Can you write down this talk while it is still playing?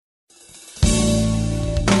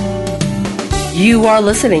You are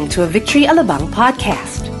listening to a Victory Alabang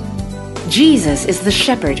podcast. Jesus is the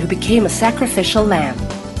shepherd who became a sacrificial lamb.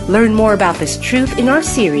 Learn more about this truth in our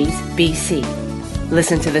series, BC.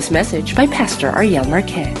 Listen to this message by Pastor Ariel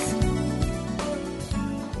Marquez.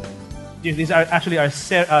 These are actually our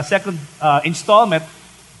second installment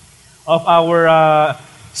of our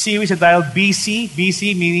series entitled BC.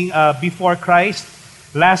 BC meaning before Christ.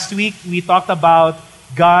 Last week, we talked about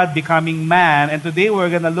God becoming man, and today we're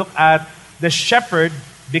going to look at the shepherd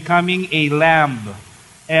becoming a lamb.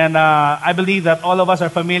 And I believe that all of us are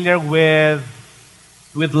familiar with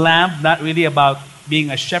lamb, not really about being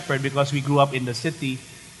a shepherd because we grew up in the city.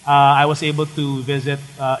 I was able to visit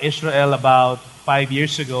Israel about 5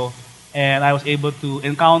 years ago, and I was able to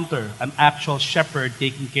encounter an actual shepherd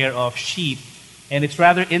taking care of sheep. And it's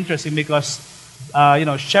rather interesting because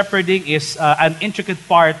shepherding is an intricate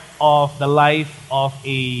part of the life of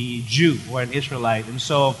a Jew or an Israelite. And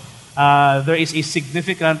so there is a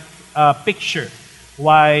significant picture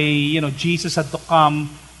why Jesus had to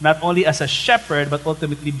come not only as a shepherd but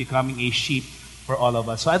ultimately becoming a sheep for all of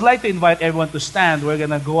us. So I'd like to invite everyone to stand. We're going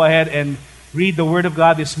to go ahead and read the Word of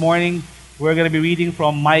God this morning. We're going to be reading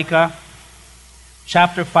from Micah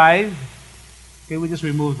chapter 5. Can we just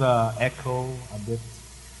remove the echo a bit?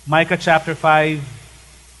 Micah chapter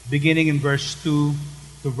 5, beginning in verse 2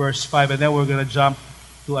 to verse 5, and then we're going to jump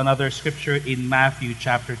to another scripture in Matthew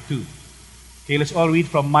chapter 2. Okay, let's all read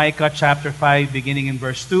from Micah chapter 5, beginning in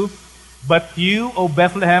verse 2. But you, O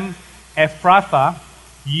Bethlehem Ephrathah,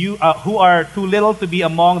 you who are too little to be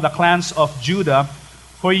among the clans of Judah,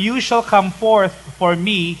 for you shall come forth for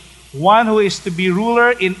me one who is to be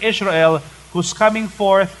ruler in Israel, whose coming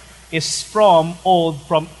forth is from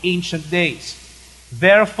ancient days.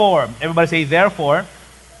 Therefore, everybody say, therefore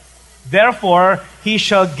he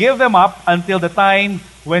shall give them up until the time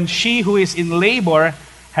when she who is in labor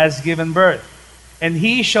has given birth. And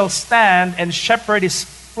he shall stand and shepherd his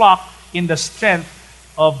flock in the strength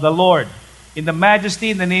of the Lord, in the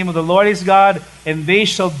majesty in the name of the Lord his God, and they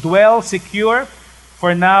shall dwell secure,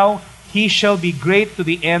 for now he shall be great to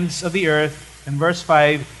the ends of the earth. And verse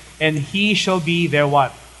 5, and he shall be their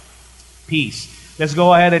what? Peace. Let's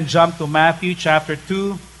go ahead and jump to Matthew chapter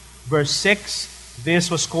 2, verse 6.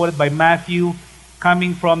 This was quoted by Matthew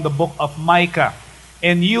coming from the book of Micah.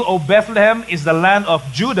 And you, O Bethlehem, is the land of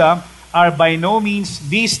Judah, are by no means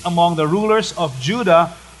least among the rulers of Judah,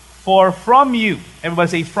 for from you, everybody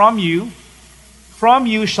say, from you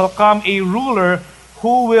shall come a ruler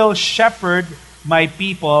who will shepherd my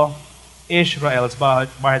people, Israel. Let's bow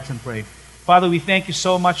our heads and pray. Father, we thank you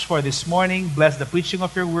so much for this morning. Bless the preaching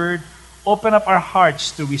of your word. Open up our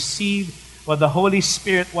hearts to receive what the Holy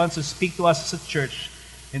Spirit wants to speak to us as a church.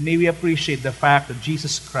 And may we appreciate the fact that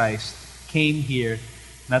Jesus Christ came here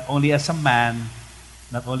not only as a man,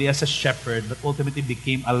 not only as a shepherd, but ultimately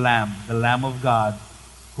became a lamb, the Lamb of God,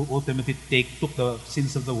 who ultimately took the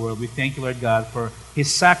sins of the world. We thank you, Lord God, for his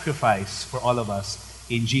sacrifice for all of us.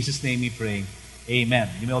 In Jesus' name we pray. Amen.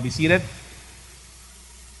 You may all be seated.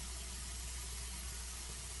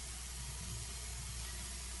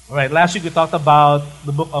 All right, last week we talked about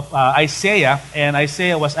the book of Isaiah, and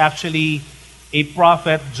Isaiah was actually a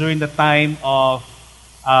prophet during the time of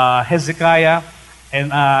Hezekiah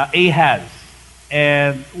and Ahaz.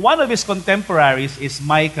 And one of his contemporaries is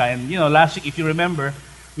Micah. And last week, if you remember,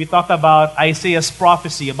 we talked about Isaiah's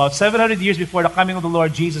prophecy about 700 years before the coming of the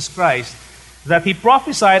Lord Jesus Christ, that he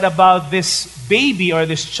prophesied about this baby or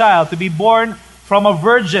this child to be born from a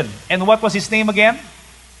virgin. And what was his name again?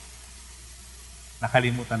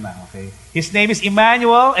 Nakalimutan na, okay? His name is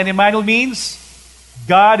Emmanuel, and Emmanuel means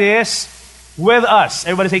God is with us.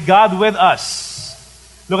 Everybody say, God with us.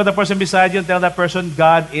 Look at the person beside you and tell that person,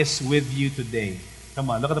 God is with you today.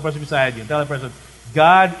 Come on, look at the person beside you and tell that person,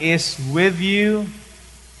 God is with you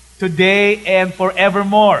today and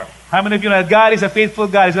forevermore. How many of you know that God is a faithful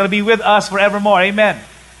God? He's going to be with us forevermore. Amen.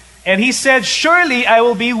 And he said, surely I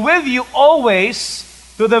will be with you always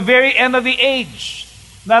to the very end of the age.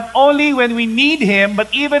 Not only when we need him, but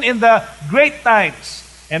even in the great times.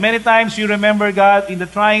 And many times you remember God in the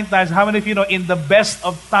trying times. How many of you know in the best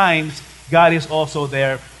of times, God is also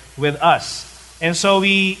there with us? And so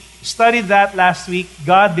we studied that last week,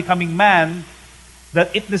 God becoming man,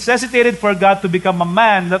 that it necessitated for God to become a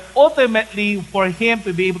man, that ultimately for him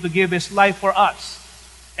to be able to give his life for us.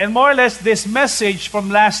 And more or less, this message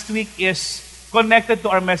from last week is connected to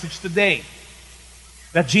our message today.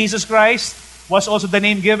 That Jesus Christ was also the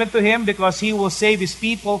name given to him because he will save his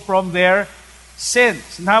people from their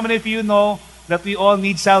sins. And how many of you know that we all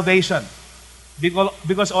need salvation?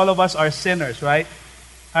 Because all of us are sinners, right?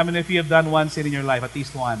 How many of you have done one sin in your life? At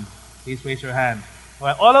least one. Please raise your hand.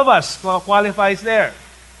 Well, all of us qualifies there.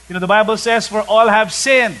 The Bible says, for all have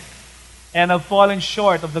sinned and have fallen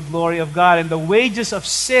short of the glory of God. And the wages of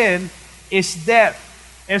sin is death.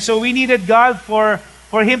 And so we needed God for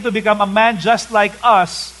Him to become a man just like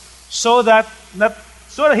us, so that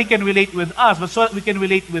He can relate with us, but so that we can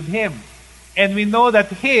relate with Him. And we know that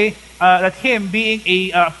Him being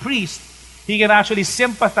a priest, He can actually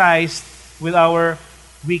sympathize with our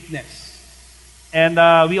weakness. And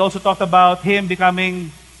we also talked about Him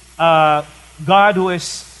becoming God who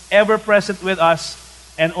is ever present with us,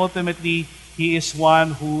 and ultimately, He is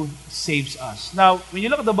one who saves us. Now, when you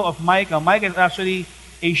look at the book of Micah, Micah is actually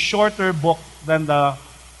a shorter book than the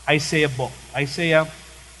Isaiah book. Isaiah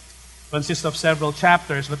consists of several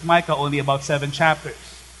chapters, but Micah only about 7 chapters.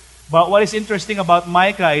 But what is interesting about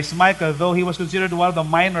Micah is Micah, though he was considered one of the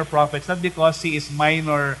minor prophets, not because he is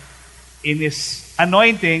minor in his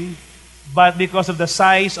anointing, but because of the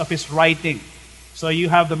size of his writing. So you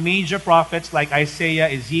have the major prophets like Isaiah,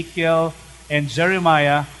 Ezekiel, and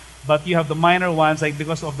Jeremiah, but you have the minor ones like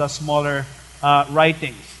because of the smaller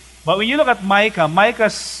writings. But when you look at Micah,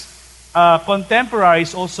 Micah's contemporary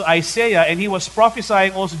is also Isaiah, and he was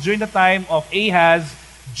prophesying also during the time of Ahaz,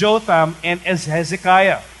 Jotham, and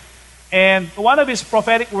Hezekiah. And one of his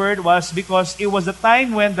prophetic word was because it was the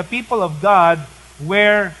time when the people of God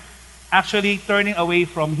were actually turning away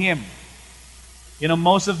from Him.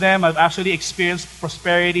 Most of them have actually experienced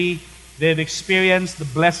prosperity. They've experienced the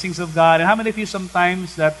blessings of God. And how many of you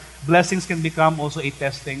sometimes that blessings can become also a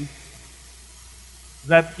testing?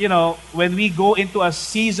 That, when we go into a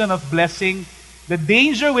season of blessing, the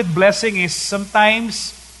danger with blessing is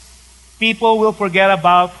sometimes people will forget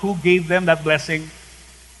about who gave them that blessing.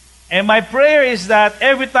 And my prayer is that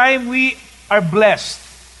every time we are blessed,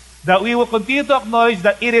 that we will continue to acknowledge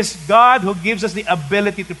that it is God who gives us the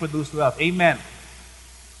ability to produce wealth. Amen.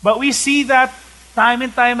 But we see that time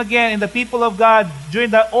and time again in the people of God during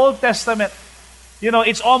the Old Testament.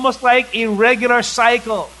 It's almost like a regular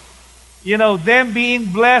cycle. Them being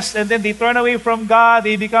blessed, and then they turn away from God.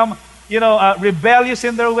 They become, rebellious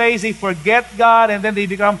in their ways. They forget God, and then they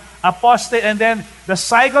become apostate. And then the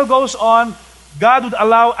cycle goes on. God would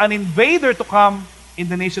allow an invader to come in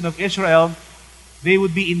the nation of Israel. They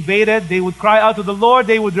would be invaded. They would cry out to the Lord.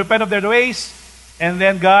 They would repent of their ways. And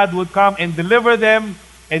then God would come and deliver them.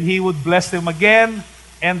 And He would bless them again.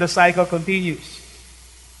 And the cycle continues.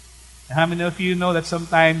 And how many of you know that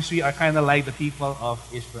sometimes we are kind of like the people of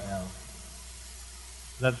Israel?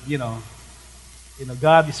 That,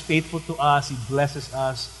 God is faithful to us. He blesses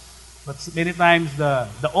us. But many times,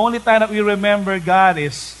 the only time that we remember God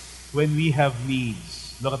is when we have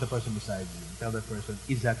needs. Look at the person beside you. Tell that person,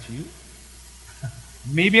 is that you?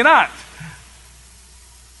 Maybe not.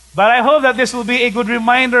 But I hope that this will be a good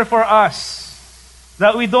reminder for us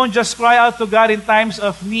that we don't just cry out to God in times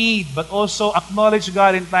of need, but also acknowledge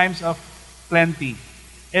God in times of plenty.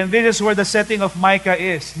 And this is where the setting of Micah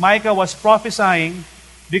is. Micah was prophesying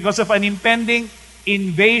because of an impending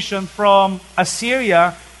invasion from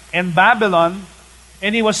Assyria and Babylon.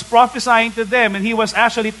 And he was prophesying to them, and he was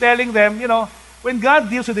actually telling them, when God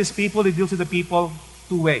deals with His people, He deals with the people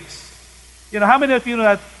 2 ways. How many of you know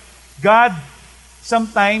that God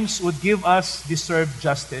sometimes would give us deserved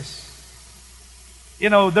justice?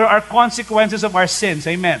 There are consequences of our sins,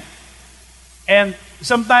 amen. And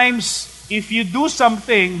sometimes, if you do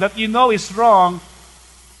something that you know is wrong,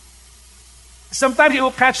 sometimes it will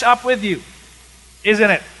catch up with you, isn't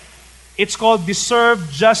it? It's called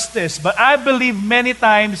deserved justice. But I believe many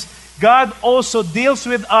times God also deals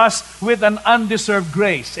with us with an undeserved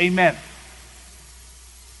grace. Amen.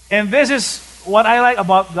 And this is what I like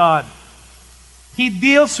about God. He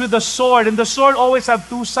deals with the sword, and the sword always has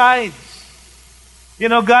 2 sides.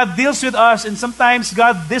 God deals with us, and sometimes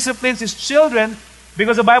God disciplines His children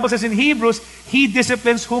because the Bible says in Hebrews, He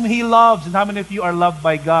disciplines whom He loves. And how many of you are loved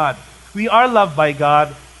by God? We are loved by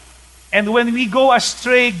God. And when we go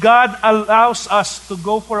astray, God allows us to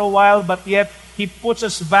go for a while, but yet He puts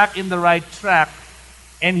us back in the right track,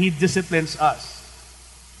 and He disciplines us.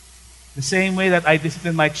 The same way that I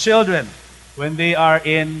discipline my children when they are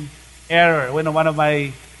in error. When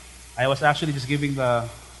I was actually just giving the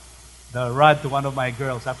rod to one of my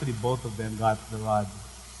girls. Actually, both of them got the rod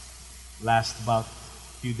about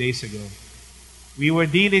a few days ago. We were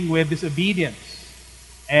dealing with disobedience.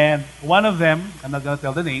 And one of them, I'm not going to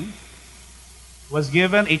tell the name, was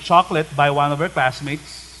given a chocolate by one of her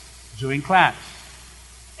classmates during class.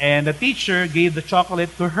 And the teacher gave the chocolate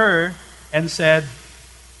to her and said,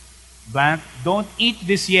 Blank, don't eat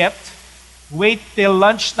this yet. Wait till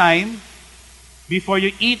lunchtime before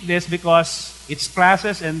you eat this because it's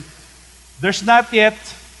classes and there's not yet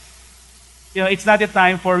it's not yet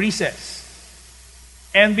time for recess.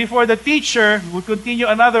 And before the teacher would continue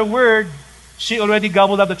another word, she already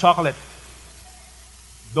gobbled up the chocolate.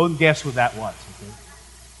 Don't guess who that was. Okay?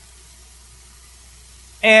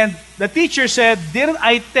 And the teacher said, "Didn't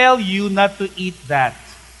I tell you not to eat that?"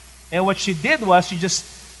 And what she did was she just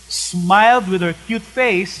smiled with her cute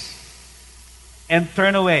face and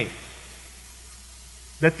turned away.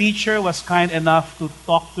 The teacher was kind enough to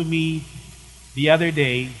talk to me the other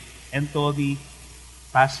day and told me,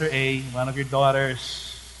 "Pastor A, one of your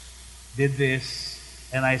daughters did this."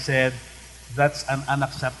 And I said, "That's an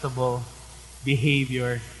unacceptable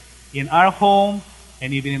behavior in our home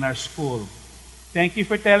and even in our school. Thank you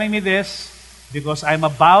for telling me this, because I'm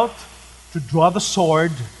about to draw the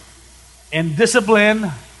sword and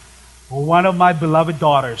discipline one of my beloved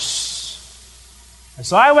daughters." And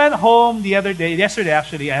so I went home yesterday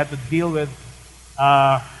actually, I had to deal with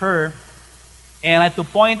her, and I had to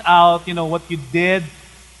point out, what you did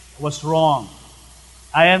was wrong.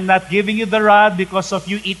 I am not giving you the rod because of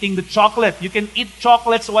you eating the chocolate. You can eat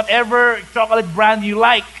chocolates, whatever chocolate brand you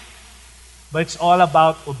like, but it's all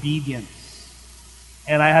about obedience.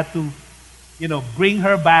 And I had to, bring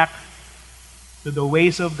her back to the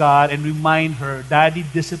ways of God and remind her, Daddy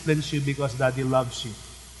disciplines you because Daddy loves you.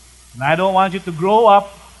 And I don't want you to grow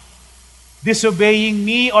up disobeying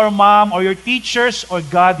me or mom or your teachers or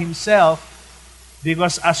God Himself,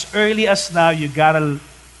 because as early as now, you gotta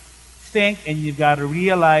think and you gotta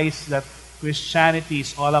realize that Christianity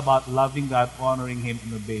is all about loving God, honoring Him,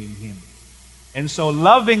 and obeying Him. And so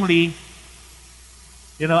lovingly,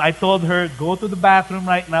 I told her, "Go to the bathroom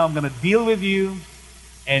right now. I'm gonna deal with you."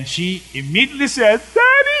 And she immediately said,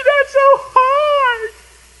 "Daddy, that's so hard.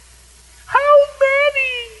 How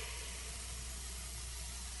many?"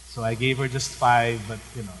 So I gave her just 5, but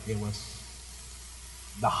it was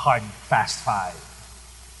the hard, fast 5.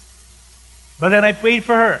 But then I prayed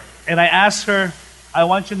for her, and I asked her, "I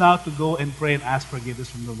want you now to go and pray and ask forgiveness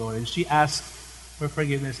from the Lord." And she asked for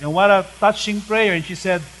forgiveness. And what a touching prayer. And she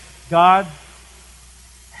said, "God,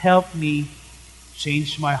 help me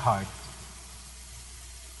change my heart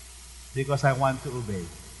because I want to obey."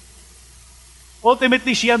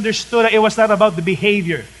 Ultimately, she understood that it was not about the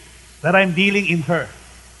behavior that I'm dealing in her.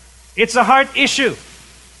 It's a heart issue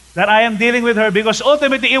that I am dealing with her, because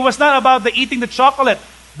ultimately it was not about the eating the chocolate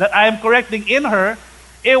that I am correcting in her.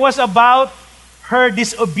 It was about her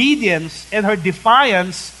disobedience and her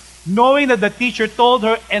defiance, knowing that the teacher told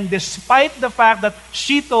her, and despite the fact that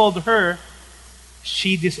she told her,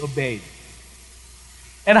 she disobeyed.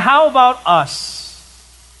 And how about us?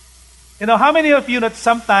 How many of you that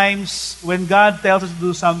sometimes when God tells us to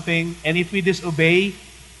do something, and if we disobey,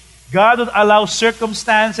 God would allow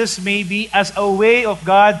circumstances maybe as a way of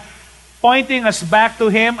God pointing us back to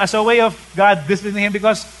Him, as a way of God disciplining Him?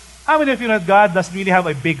 Because how many of you know that God doesn't really have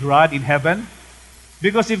a big rod in heaven?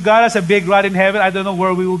 Because if God has a big rod in heaven, I don't know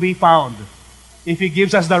where we will be found if He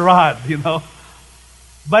gives us the rod,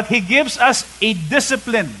 But He gives us a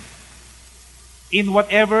discipline in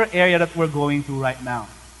whatever area that we're going through right now.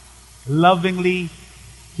 Lovingly,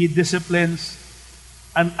 He disciplines.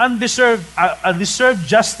 An deserved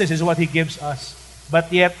justice is what He gives us.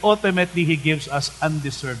 But yet, ultimately, He gives us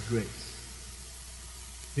undeserved grace.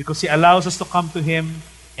 Because He allows us to come to Him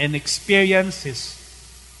and experience His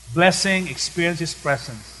blessing, experience His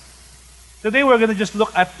presence. Today, we're going to just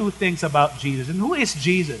look at 2 things about Jesus. And who is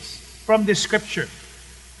Jesus from this scripture?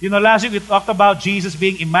 Last week we talked about Jesus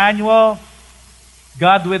being Emmanuel,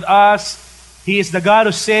 God with us. He is the God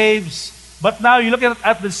who saves. But now you look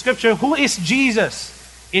at the scripture, who is Jesus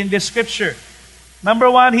in this scripture? Number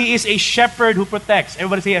 1, He is a shepherd who protects.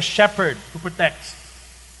 Everybody say a shepherd who protects.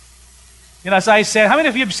 As I said, how many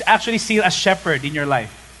of you have actually seen a shepherd in your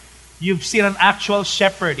life? You've seen an actual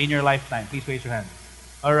shepherd in your lifetime. Please raise your hand.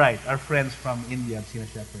 All right, our friends from India have seen a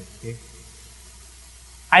shepherd. Okay.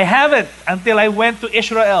 I haven't until I went to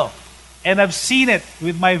Israel, and I've seen it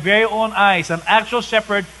with my very own eyes. An actual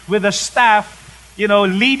shepherd with a staff,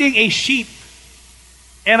 leading a sheep.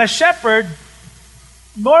 And a shepherd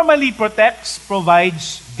normally protects,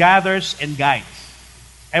 provides, gathers, and guides.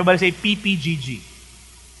 Everybody say PPGG.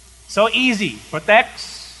 So easy.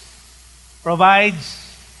 Protects,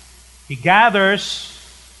 provides, He gathers,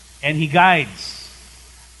 and He guides.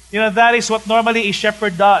 That is what normally a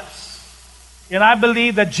shepherd does. And I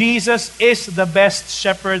believe that Jesus is the best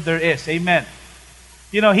shepherd there is. Amen.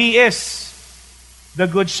 He is the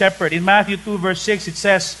good shepherd. In Matthew 2 verse 6 it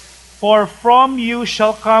says, "For from you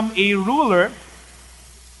shall come a ruler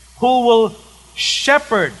who will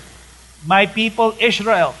shepherd my people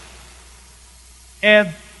Israel."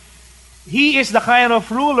 And He is the kind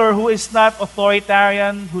of ruler who is not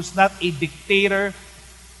authoritarian, who's not a dictator.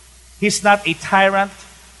 He's not a tyrant.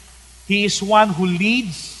 He is one who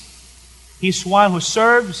leads. He's one who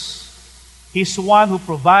serves. He's one who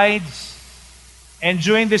provides. And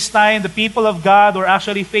during this time, the people of God were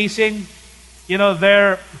actually facing,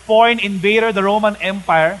 their foreign invader, the Roman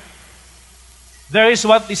Empire. There is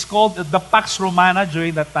what is called the Pax Romana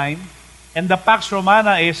during that time. And the Pax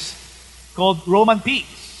Romana is called Roman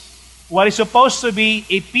peace. What is supposed to be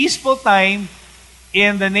a peaceful time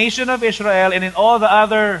in the nation of Israel and in all the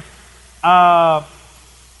other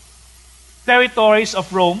territories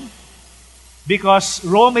of Rome, because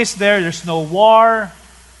Rome is there's no war.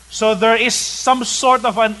 So there is some sort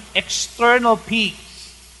of an external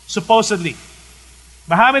peace, supposedly.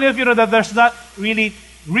 But how many of you know that there's not really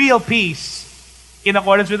real peace in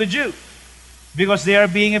accordance with the Jews? Because they are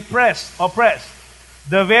being oppressed.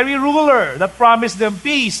 The very ruler that promised them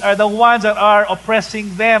peace are the ones that are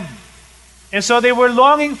oppressing them. And so they were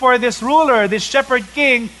longing for this ruler, this shepherd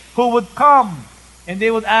king, who would come. And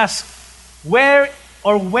they would ask, where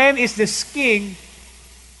or when is this king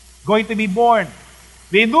going to be born?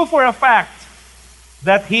 They knew for a fact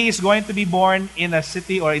that he is going to be born in a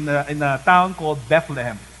city or in a town called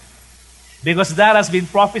Bethlehem. Because that has been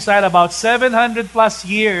prophesied about 700 plus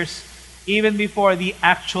years even before the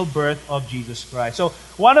actual birth of Jesus Christ. So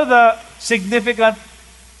one of the significant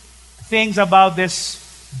things about this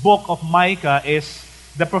book of Micah is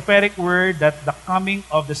the prophetic word that the coming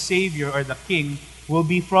of the Savior or the King will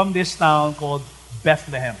be from this town called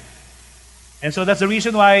Bethlehem. And so that's the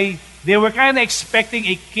reason why they were kind of expecting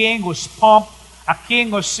a king who's pumped, a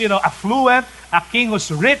king who's affluent, a king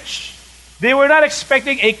who's rich. They were not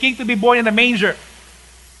expecting a king to be born in a manger.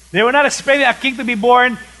 They were not expecting a king to be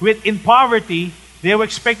born in poverty. They were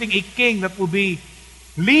expecting a king that will be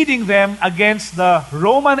leading them against the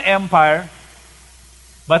Roman Empire.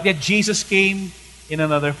 But yet Jesus came in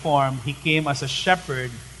another form. He came as a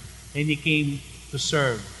shepherd, and he came to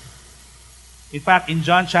serve. In fact, in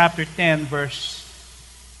John chapter 10, verse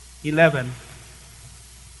 11,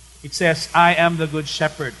 it says, I am the good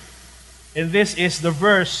shepherd. And this is the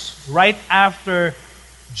verse right after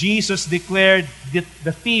Jesus declared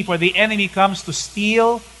the thief or the enemy comes to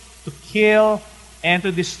steal, to kill, and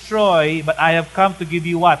to destroy. But I have come to give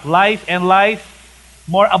you what? Life, and life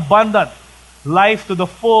more abundant. Life to the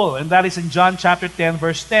full. And that is in John chapter 10,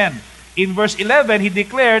 verse 10. In verse 11, he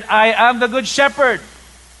declared, I am the good shepherd.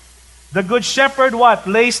 The good shepherd what?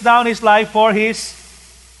 Lays down his life for his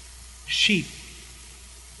sheep.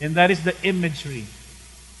 And that is the imagery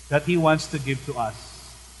that he wants to give to us.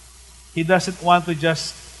 He doesn't want to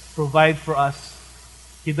just provide for us.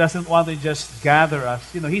 He doesn't want to just gather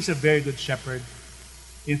us. He's a very good shepherd.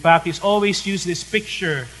 In fact, he's always used this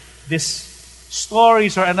picture, this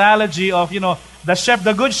stories or analogy of,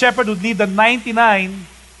 the good shepherd would leave the 99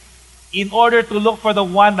 in order to look for the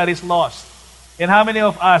one that is lost. And how many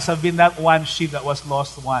of us have been that one sheep that was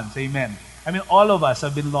lost once? Amen. All of us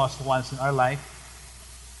have been lost once in our life.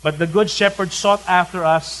 But the good shepherd sought after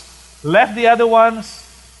us, left the other ones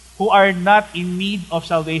who are not in need of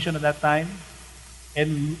salvation at that time,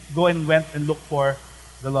 and went and looked for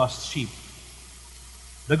the lost sheep.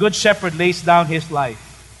 The good shepherd lays down his life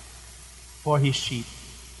for his sheep.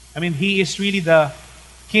 He is really the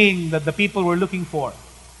king that the people were looking for.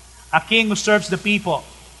 A king who serves the people.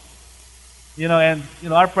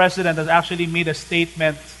 Our president has actually made a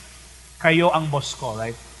statement, kayo ang boss ko,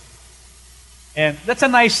 right? And that's a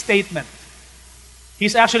nice statement.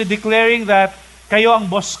 He's actually declaring that kayo ang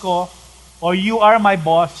boss ko, or you are my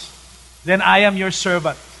boss, then I am your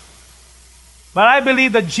servant. But I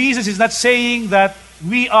believe that Jesus is not saying that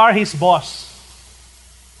we are his boss.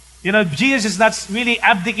 Jesus is not really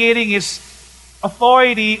abdicating his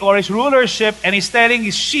authority or his rulership, and he's telling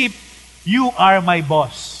his sheep, you are my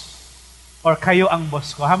boss. Or kayo ang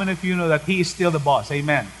boss ko. How many of you know that he is still the boss?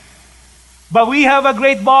 Amen. But we have a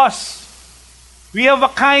great boss. We have a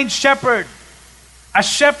kind shepherd. A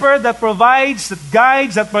shepherd that provides, that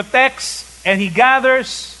guides, that protects, and he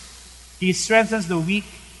gathers. He strengthens the weak.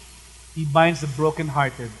 He binds the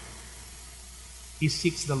brokenhearted. He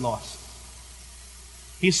seeks the lost.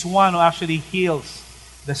 He's one who actually heals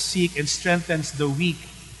the sick and strengthens the weak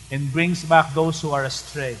and brings back those who are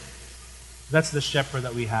astray. That's the shepherd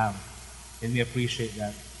that we have. And we appreciate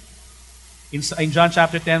that. In John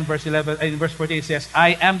chapter 10, verse 11, in verse 14, it says,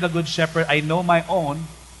 I am the good shepherd. I know my own,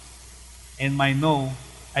 and my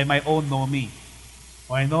own know me.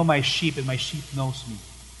 Or I know my sheep, and my sheep knows me.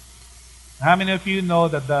 How many of you know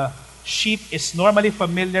that the sheep is normally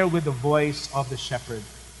familiar with the voice of the shepherd?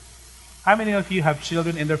 How many of you have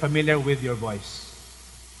children and they're familiar with your voice?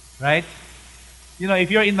 right? You know,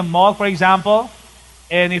 if you're in the mall, for example,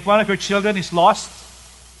 and if one of your children is lost,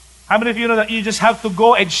 how many of you know that you just have to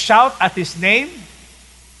go and shout at his name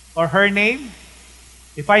or her name?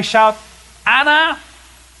 If I shout, Anna,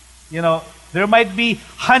 you know, there might be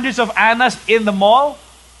hundreds of Annas in the mall,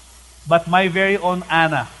 but my very own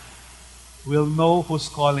Anna will know who's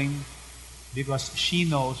calling because she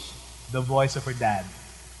knows the voice of her dad.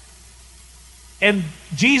 And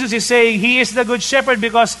Jesus is saying He is the Good Shepherd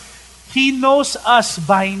because He knows us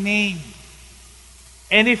by name.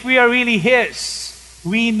 And if we are really His,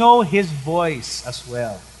 we know His voice as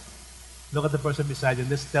well. Look at the person beside you.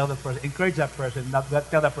 Let's tell the person, encourage that person,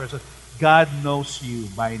 tell that person, God knows you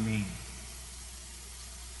by name.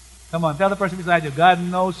 Come on, tell the person beside you, God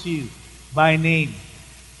knows you by name.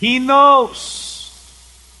 He knows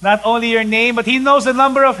not only your name, but He knows the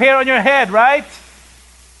number of hair on your head, right?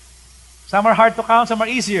 Some are hard to count, some are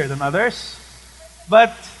easier than others.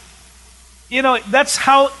 But, you know, that's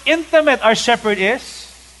how intimate our shepherd is.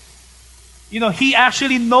 You know, He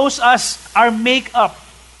actually knows us, our makeup,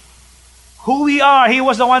 who we are. He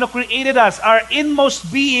was the one who created us. Our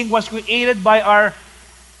inmost being was created by our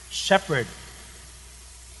shepherd.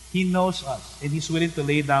 He knows us, and He's willing to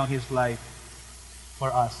lay down His life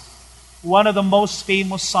for us. One of the most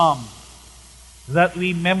famous psalms that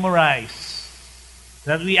we memorize,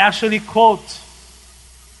 that we actually quote.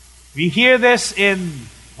 We hear this in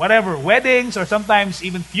whatever, weddings or sometimes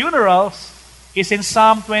even funerals, is in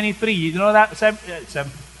Psalm 23. You know that?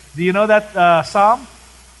 Do you know that psalm?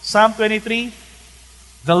 Psalm 23.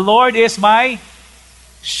 The Lord is my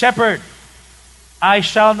shepherd. I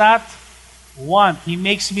shall not want. He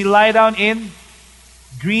makes me lie down in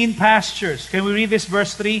green pastures. Can we read this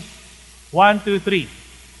verse 3? 1, 2, 3.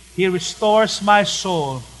 He restores my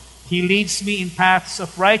soul. He leads me in paths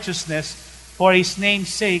of righteousness for His name's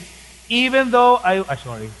sake. Even though I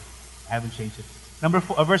haven't changed it.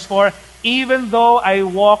 Verse 4. Even though I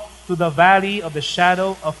walk through the valley of the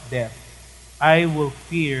shadow of death, I will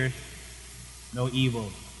fear no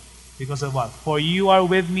evil. Because of what? For You are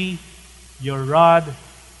with me, Your rod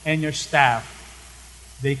and Your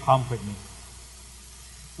staff, they comfort me.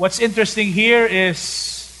 What's interesting here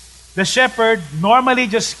is the shepherd normally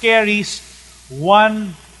just carries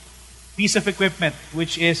one piece of equipment,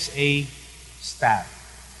 which is a staff.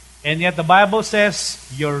 And yet the Bible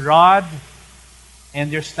says, your rod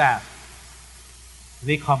and your staff,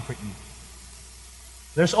 they comfort me.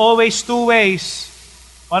 There's always two ways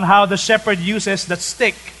on how the shepherd uses that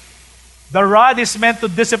stick. The rod is meant to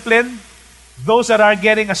discipline those that are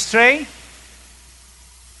getting astray,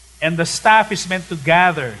 and the staff is meant to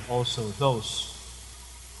gather also those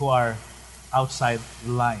who are outside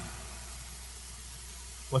the line.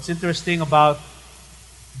 What's interesting about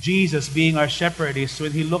Jesus being our shepherd is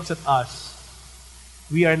when He looks at us,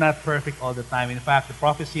 we are not perfect all the time. In fact, the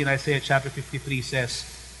prophecy in Isaiah chapter 53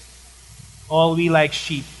 says, all we like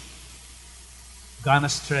sheep, gone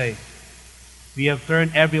astray. We have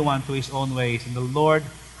turned everyone to his own ways, and the Lord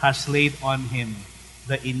has laid on Him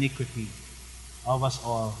the iniquity of us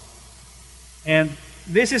all. And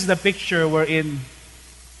this is the picture wherein,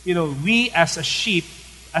 you know, we as a sheep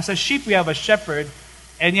we have a shepherd,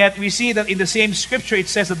 and yet we see that in the same scripture it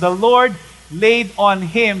says that the Lord laid on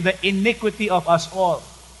Him the iniquity of us all.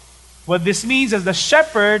 What this means is the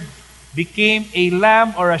shepherd became a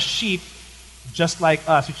lamb or a sheep just like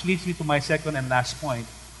us, which leads me to my second and last point.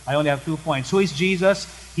 I only have 2 points. Who is Jesus?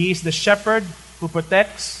 He is the shepherd who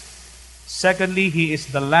protects. Secondly, He is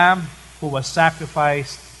the lamb who was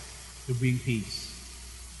sacrificed to bring peace.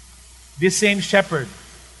 This same shepherd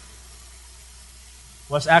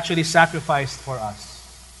was actually sacrificed for us.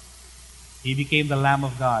 He became the Lamb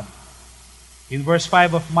of God. In verse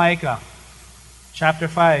 5 of Micah, chapter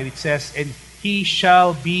 5, it says, and He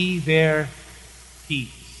shall be their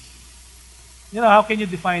peace. You know, how can you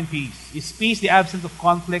define peace? Is peace the absence of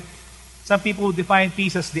conflict? Some people define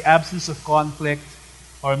peace as the absence of conflict.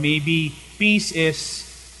 Or maybe peace is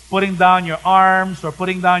putting down your arms or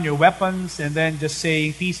putting down your weapons and then just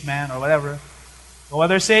saying, peace, man, or whatever. But what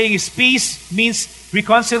they're saying is peace means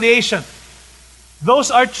reconciliation. Those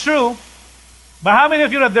are true. But how many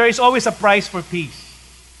of you know there is always a price for peace?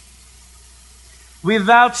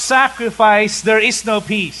 Without sacrifice, there is no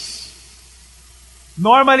peace.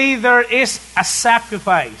 Normally, there is a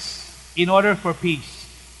sacrifice in order for peace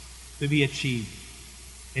to be achieved.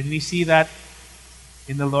 And we see that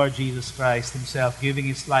in the Lord Jesus Christ Himself giving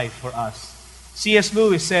His life for us. C.S.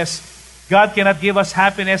 Lewis says, God cannot give us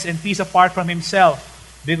happiness and peace apart from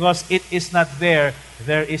Himself because it is not there.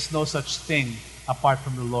 There is no such thing apart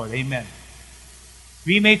from the Lord. Amen.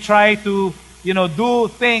 We may try to do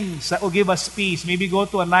things that will give us peace. Maybe go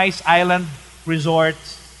to a nice island resort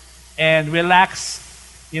and relax,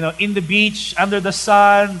 in the beach, under the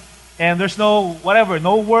sun, and there's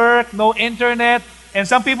no work, no internet. And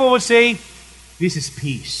some people would say, this is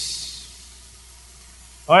peace.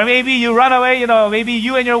 Or maybe you run away, maybe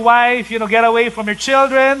you and your wife, get away from your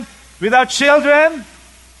children. Without children,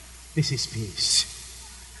 this is peace.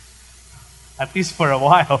 At least for a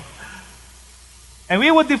while. And we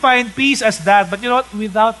would define peace as that, but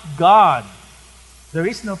without God, there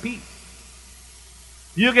is no peace.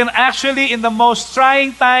 You can actually, in the most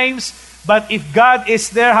trying times, but if God is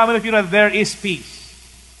there, how many of you know there is peace?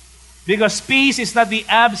 Because peace is not the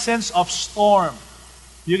absence of storm.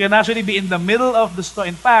 You can actually be in the middle of the storm.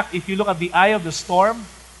 In fact, if you look at the eye of the storm,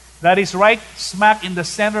 that is right smack in the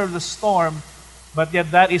center of the storm, but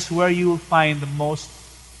yet that is where you will find the most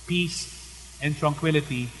peace and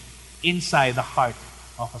tranquility inside the heart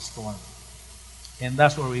of a storm. And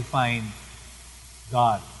that's where we find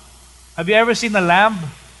God. Have you ever seen a lamb?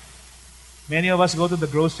 Many of us go to the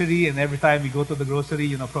grocery, and every time we go to the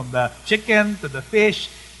grocery, from the chicken to the fish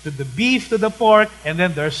to the beef to the pork, and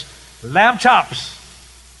then there's lamb chops.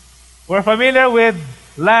 We're familiar with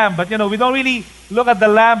lamb, but we don't really look at the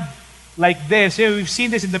lamb like this. We've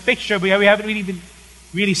seen this in the picture, but we haven't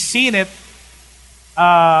really seen it,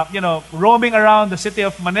 roaming around the city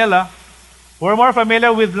of Manila. We're more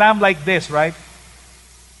familiar with lamb like this, right?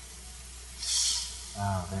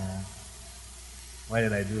 Oh, man. Why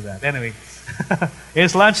did I do that? Anyway,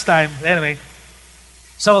 it's lunchtime. Anyway,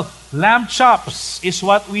 so lamb chops is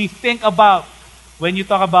what we think about when you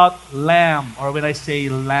talk about lamb, or when I say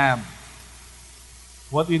lamb.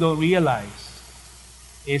 What we don't realize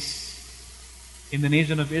is in the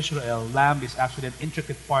nation of Israel, lamb is actually an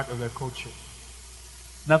intricate part of their culture.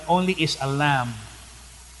 Not only is a lamb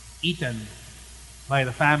eaten by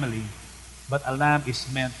the family, but a lamb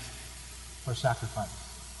is meant for sacrifice.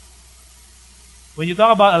 When you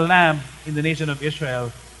talk about a lamb in the nation of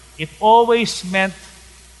Israel, it always meant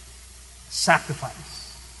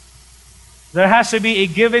sacrifice. There has to be a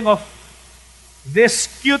giving of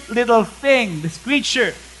this cute little thing, this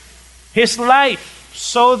creature, his life,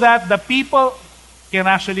 so that the people can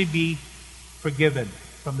actually be forgiven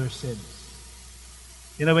from their sins.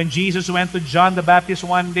 When Jesus went to John the Baptist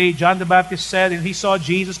one day, John the Baptist said, and he saw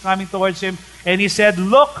Jesus coming towards him, and he said,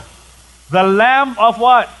 "Look, the Lamb of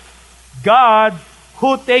what? God,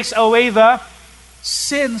 who takes away the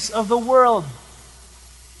sins of the world."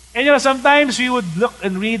 And sometimes we would look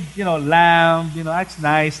and read, lamb, that's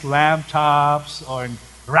nice, lamb chops, or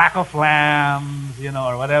rack of lambs,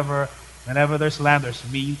 or whatever. Whenever there's lamb, there's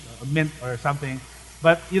meat, mint, or something.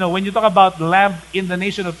 But, when you talk about lamb in the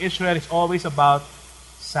nation of Israel, it's always about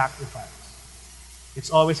sacrifice.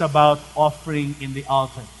 It's always about offering in the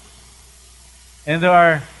altar. And there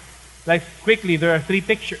are, there are three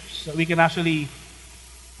pictures that we can actually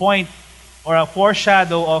point or a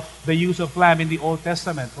foreshadow of the use of lamb in the Old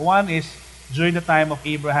Testament. One is during the time of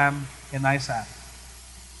Abraham and Isaac.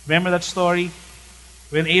 Remember that story?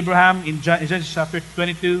 When Abraham, in Genesis chapter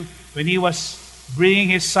 22, when he was bringing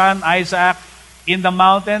his son Isaac in the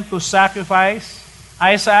mountain to sacrifice,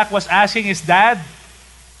 Isaac was asking his dad,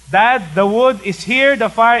 "Dad, the wood is here, the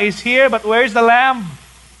fire is here, but where's the lamb?"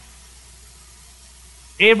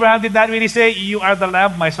 Abraham did not really say, "You are the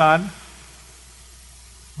lamb, my son."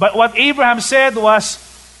 But what Abraham said was,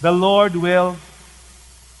 "The Lord will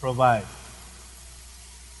provide.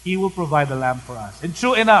 He will provide the lamb for us." And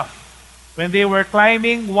true enough, when they were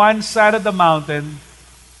climbing one side of the mountain,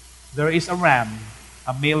 there is a ram,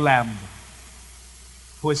 a male lamb,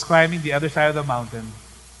 who is climbing the other side of the mountain.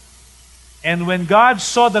 And when God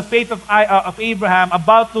saw the faith of Abraham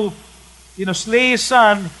about to, slay his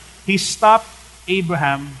son, he stopped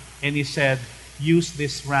Abraham and he said, "Use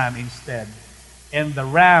this ram instead." And the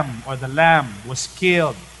ram or the lamb was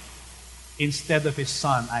killed instead of his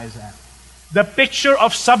son Isaac. The picture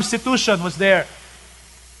of substitution was there.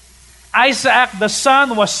 Isaac, the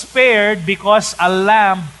son, was spared because a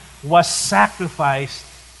lamb was sacrificed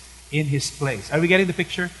in his place. Are we getting the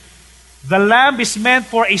picture? The lamb is meant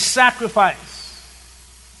for a sacrifice.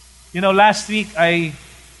 Last week I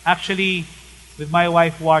actually, with my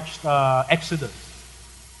wife, watched Exodus,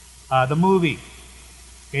 the movie.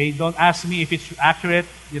 Okay, don't ask me if it's accurate.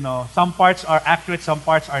 Some parts are accurate, some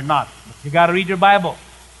parts are not. You got to read your Bible.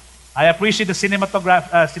 I appreciate the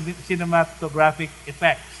cinematographic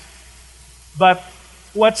effects. But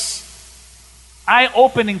what's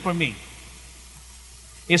eye-opening for me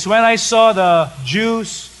is when I saw the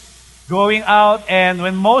Jews going out, and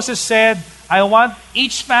when Moses said, "I want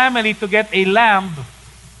each family to get a lamb,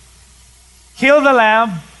 kill the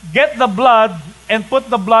lamb, get the blood and put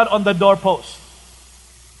the blood on the doorpost.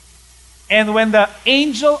 And when the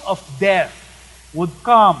angel of death would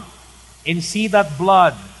come and see that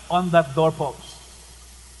blood on that doorpost,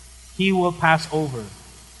 he will pass over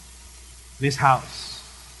this house.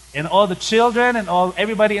 And all the children and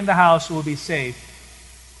everybody in the house will be saved.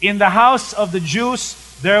 In the house of the Jews,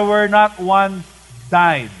 there were not one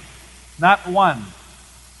died. Not one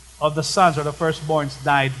of the sons or the firstborns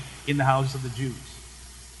died in the houses of the Jews.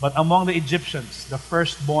 But among the Egyptians, the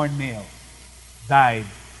firstborn male died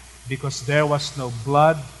because there was no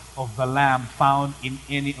blood of the lamb found in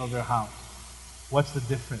any other house. What's the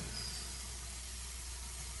difference?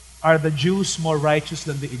 Are the Jews more righteous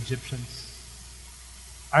than the Egyptians?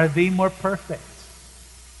 Are they more perfect?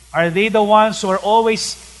 Are they the ones who are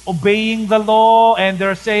always obeying the law and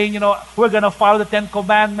they're saying, we're going to follow the 10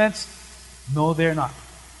 Commandments? No, they're not.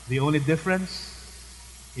 The only difference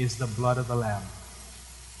is the blood of the Lamb.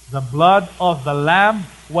 The blood of the Lamb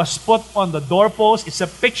was put on the doorpost. It's a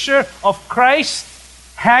picture of Christ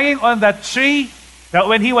hanging on that tree, that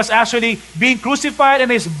when he was actually being crucified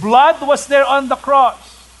and his blood was there on the cross.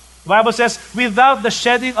 The Bible says, without the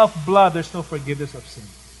shedding of blood, there's no forgiveness of sin.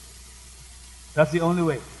 That's the only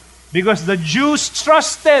way. Because the Jews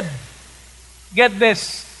trusted, get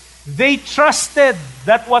this, they trusted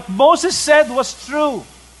that what Moses said was true.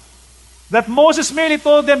 That Moses merely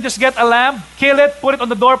told them, just get a lamb, kill it, put it on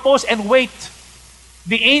the doorpost, and wait.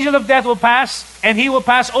 The angel of death will pass, and he will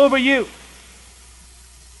pass over you.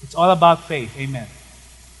 It's all about faith. Amen.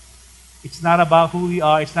 It's not about who we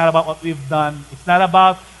are. It's not about what we've done. It's not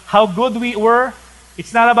about how good we were.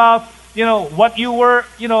 It's not about, what you were,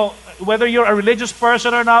 whether you're a religious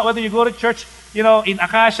person or not, whether you go to church, in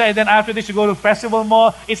Acacia, and then after this you go to Festival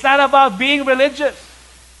Mall. It's not about being religious.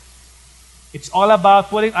 It's all about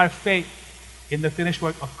putting our faith in the finished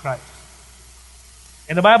work of Christ.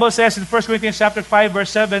 And the Bible says in 1 Corinthians chapter 5, verse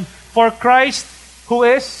 7, for Christ, who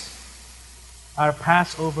is our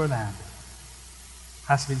Passover lamb,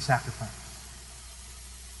 has been sacrificed.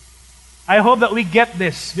 I hope that we get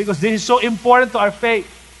this, because this is so important to our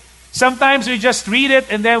faith. Sometimes we just read it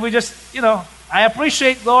and then we just, I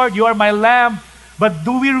appreciate, Lord, you are my lamb. But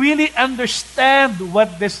do we really understand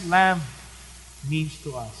what this lamb means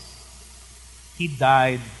to us? He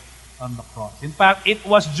died on the cross. In fact, it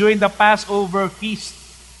was during the Passover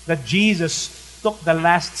feast that Jesus took the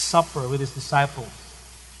Last Supper with his disciples.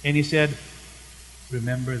 And he said,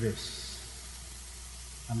 remember this.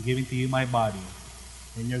 I'm giving to you my body.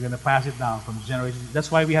 And you're going to pass it down from generation. That's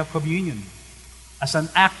why we have communion. As an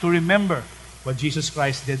act to remember what Jesus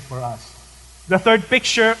Christ did for us. The third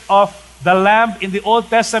picture of the lamb in the Old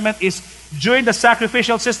Testament is during the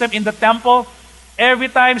sacrificial system in the temple. Every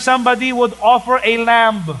time somebody would offer a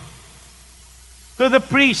lamb to the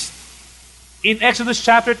priest, in Exodus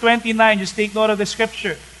chapter 29, just take note of the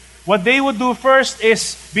scripture. What they would do first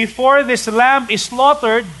is, before this lamb is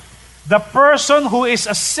slaughtered, the person who is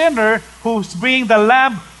a sinner, who's bringing the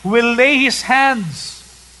lamb, will lay his hands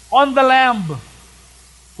on the lamb.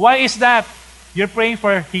 Why is that? You're praying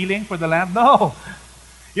for healing for the lamb? No.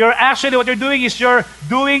 What you're doing is you're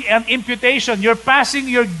doing an imputation. You're passing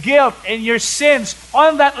your guilt and your sins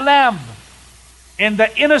on that lamb. And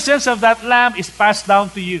the innocence of that lamb is passed down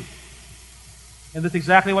to you. And that's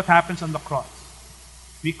exactly what happens on the cross.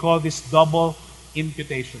 We call this double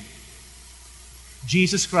imputation.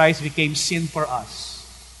 Jesus Christ became sin for us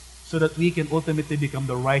so that we can ultimately become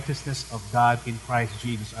the righteousness of God in Christ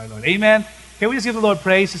Jesus our Lord. Amen? Can we just give the Lord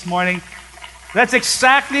praise this morning? That's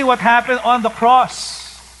exactly what happened on the cross.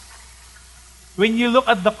 When you look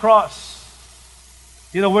at the cross,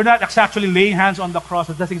 we're not actually laying hands on the cross,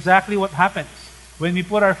 but that's exactly what happens when we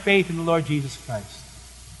put our faith in the Lord Jesus Christ.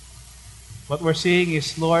 What we're saying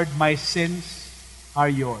is, Lord, my sins are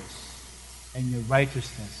yours, and your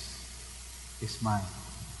righteousness is mine.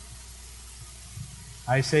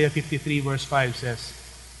 Isaiah 53 verse 5 says,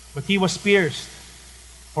 but he was pierced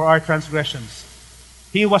for our transgressions.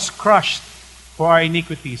 He was crushed for our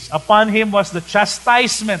iniquities. Upon him was the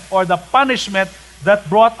chastisement or the punishment that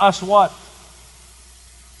brought us what?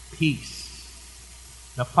 Peace.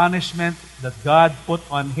 The punishment that God put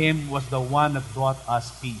on him was the one that brought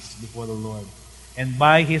us peace before the Lord. And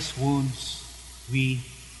by his wounds we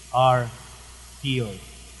are healed.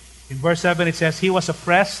 In verse 7 it says, he was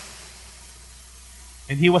oppressed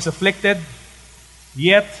and he was afflicted,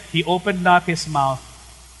 yet he opened not his mouth,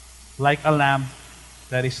 like a lamb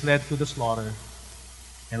that is led to the slaughter,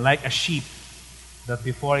 and like a sheep that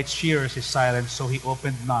before its shearers is silent, so he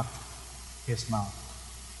opened not his mouth.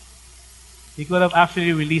 He could have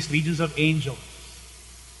actually released legions of angels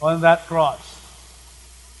on that cross,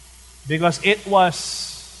 because it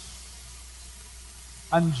was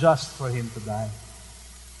unjust for him to die.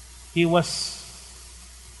 He was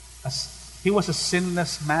a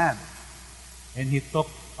sinless man, and he took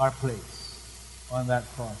our place on that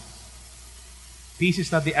cross. Peace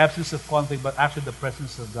is not the absence of conflict, but actually the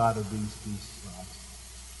presence of God who brings peace for us.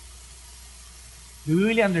 Do we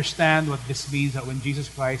really understand what this means, that when Jesus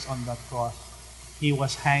Christ on that cross, he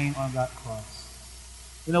was hanging on that cross?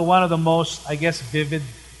 You know, one of the most, I guess, vivid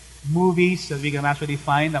movies that we can actually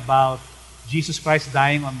find about Jesus Christ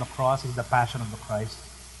dying on the cross is The Passion of the Christ.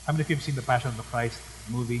 How many of you have seen The Passion of the Christ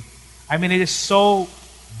movie? I mean, it is so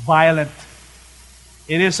violent.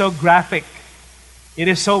 It is so graphic. It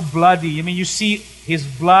is so bloody. I mean, you see his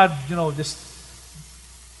blood, just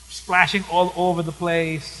splashing all over the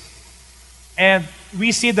place. And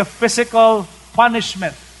we see the physical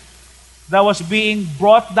punishment that was being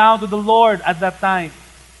brought down to the Lord at that time.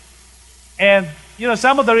 And,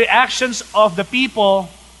 some of the reactions of the people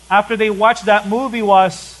after they watched that movie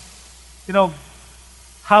was,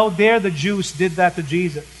 how dare the Jews did that to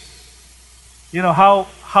Jesus?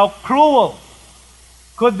 How cruel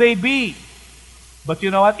could they be? But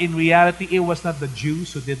you know what? In reality, it was not the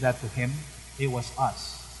Jews who did that to him. It was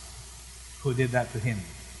us who did that to him.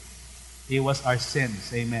 It was our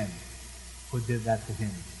sins, amen, who did that to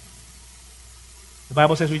him. The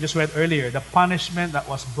Bible says, we just read earlier, the punishment that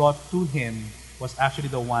was brought to him was actually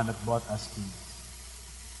the one that brought us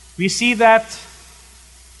peace. We see that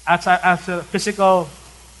as a physical,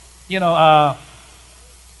 a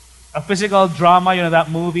physical drama, that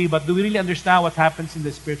movie, but do we really understand what happens in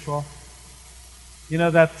the spiritual?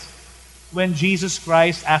 That when Jesus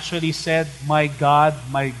Christ actually said, my God,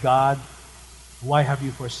 why have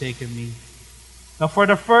you forsaken me? Now, for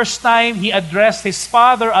the first time, he addressed his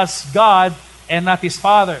Father as God and not his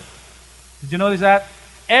Father. Did you notice that?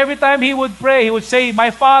 Every time he would pray, he would say, my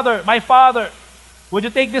Father, would you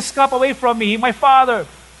take this cup away from me? My Father.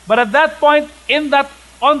 But at that point,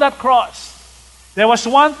 on that cross, there was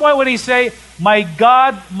one point when he said, my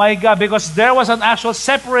God, because there was an actual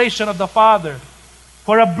separation of the Father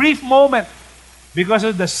for a brief moment because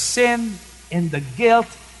of the sin and the guilt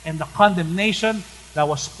and the condemnation that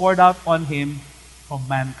was poured out on him from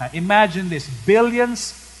mankind. Imagine this,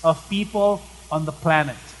 billions of people on the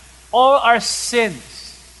planet. All our sins.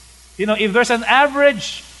 If there's an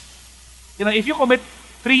average, if you commit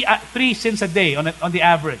three sins a day on the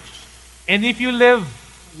average, and if you live,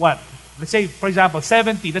 let's say, for example,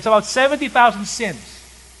 70, that's about 70,000 sins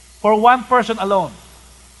for one person alone.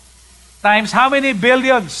 Times how many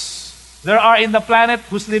billions there are in the planet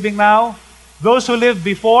who's living now, those who lived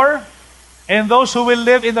before, and those who will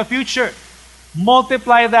live in the future.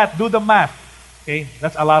 Multiply that, do the math. Okay,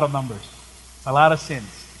 that's a lot of numbers. A lot of sins.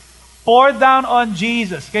 Poured down on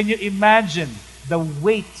Jesus. Can you imagine the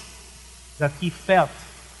weight that he felt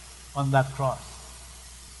on that cross?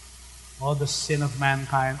 All the sin of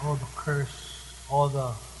mankind, all the curse, all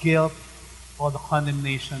the guilt, all the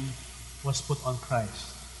condemnation was put on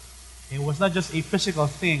Christ. It was not just a physical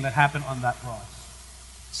thing that happened on that cross.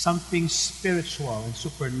 Something spiritual and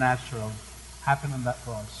supernatural happened on that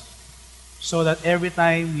cross. So that every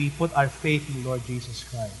time we put our faith in the Lord Jesus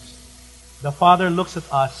Christ, the Father looks at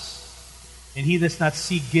us and he does not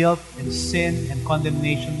see guilt and sin and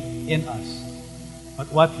condemnation in us.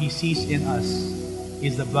 But what he sees in us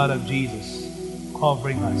is the blood of Jesus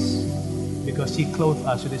covering us because he clothed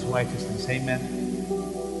us with his righteousness. Amen.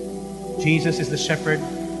 Jesus is the shepherd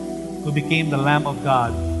who became the Lamb of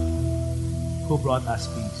God who brought us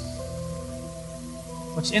peace.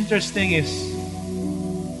 What's interesting is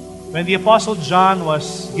when the Apostle John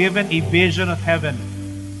was given a vision of heaven,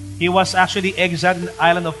 he was actually exiled in the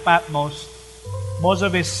island of Patmos. Most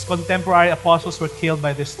of his contemporary apostles were killed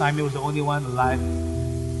by this time. He was the only one alive.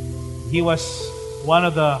 He was one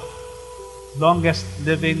of the longest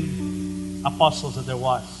living apostles that there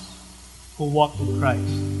was who walked with Christ.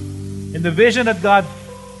 And the vision that God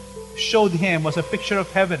showed him was a picture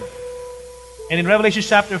of heaven. And in Revelation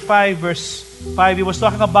chapter 5, verse 5, he was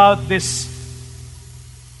talking about this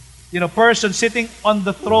person sitting on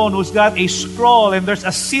the throne who's got a scroll and there's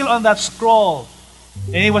a seal on that scroll.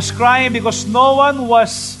 And he was crying because no one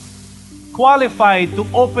was qualified to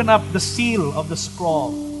open up the seal of the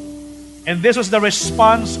scroll. And this was the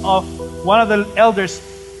response of one of the elders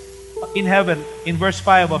in heaven in verse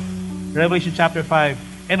 5 of Revelation chapter 5.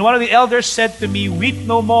 And one of the elders said to me, weep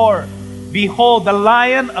no more. Behold, the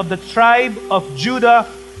Lion of the tribe of Judah,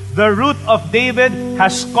 the root of David,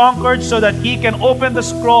 has conquered so that he can open the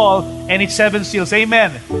scroll and its 7 seals.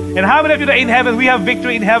 Amen. And how many of you that in heaven, we have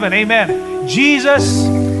victory in heaven? Amen. Jesus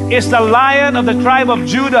is the Lion of the tribe of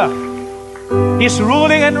Judah. He's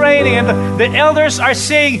ruling and reigning. And the elders are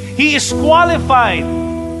saying he is qualified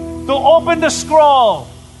to open the scroll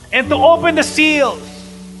and to open the seals.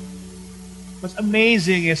 What's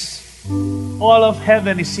amazing is all of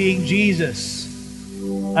heaven is seeing Jesus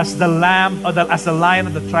as the lamb, or as the lion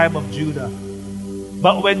of the tribe of Judah.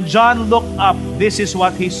 But when John looked up, this is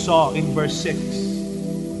what he saw in verse 6.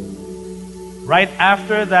 Right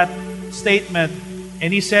after that statement,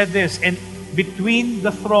 and he said this, and between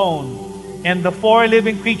the throne and the four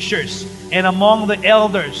living creatures and among the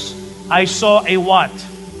elders, I saw a what?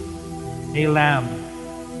 A lamb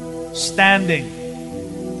standing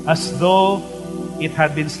as though it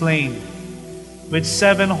had been slain, with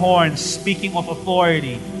 7 horns, speaking of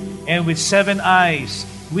authority, and with 7 eyes,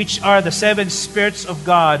 which are the 7 spirits of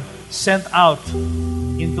God sent out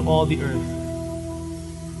into all the earth.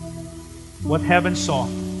 What heaven saw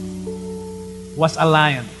was a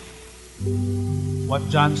lion. What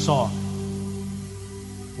John saw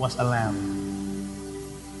was a lamb.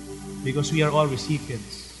 Because we are all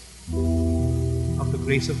recipients of the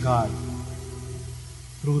grace of God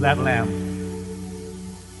through that lamb.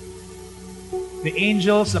 The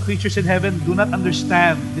angels, the creatures in heaven, do not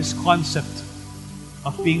understand this concept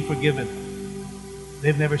of being forgiven.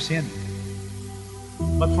 They've never sinned.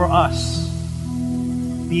 But for us,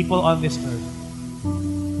 people on this earth,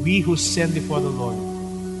 we who sinned before the Lord,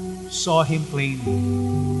 saw Him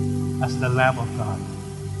plainly as the Lamb of God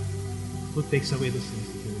who takes away the sins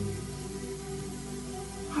of the world.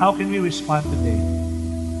 How can we respond today?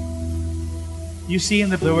 You see,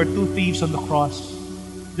 there were 2 thieves on the cross.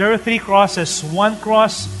 There were 3 crosses. One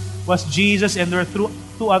cross was Jesus, and there were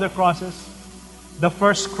 2 other crosses. The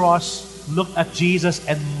first cross looked at Jesus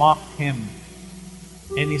and mocked Him.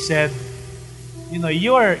 And he said,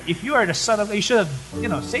 if you are the Son of God, you should have,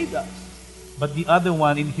 saved us. But the other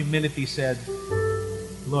one in humility said,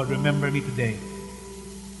 Lord, remember me today.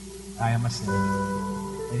 I am a sinner.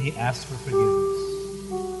 And he asked for forgiveness.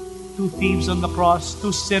 2 thieves on the cross,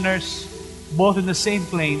 2 sinners, both in the same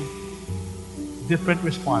plane, different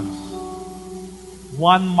response.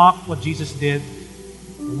 One mocked what Jesus did.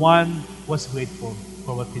 One was grateful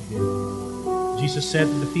for what He did. Jesus said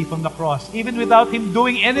to the thief on the cross, even without him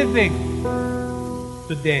doing anything,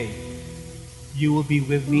 today you will be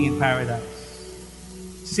with me in paradise.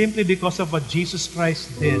 Simply because of what Jesus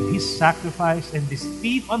Christ did, His sacrifice, and this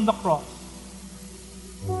thief on the cross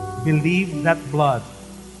believed that blood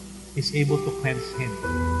is able to cleanse him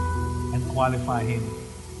and qualify him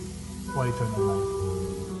for eternal life.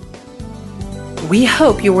 We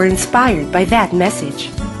hope you were inspired by that message.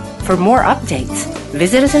 For more updates,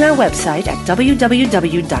 visit us on our website at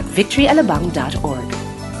www.victoryalabang.org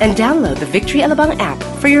and download the Victory Alabang app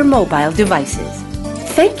for your mobile devices.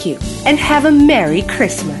 Thank you and have a Merry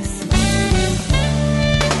Christmas.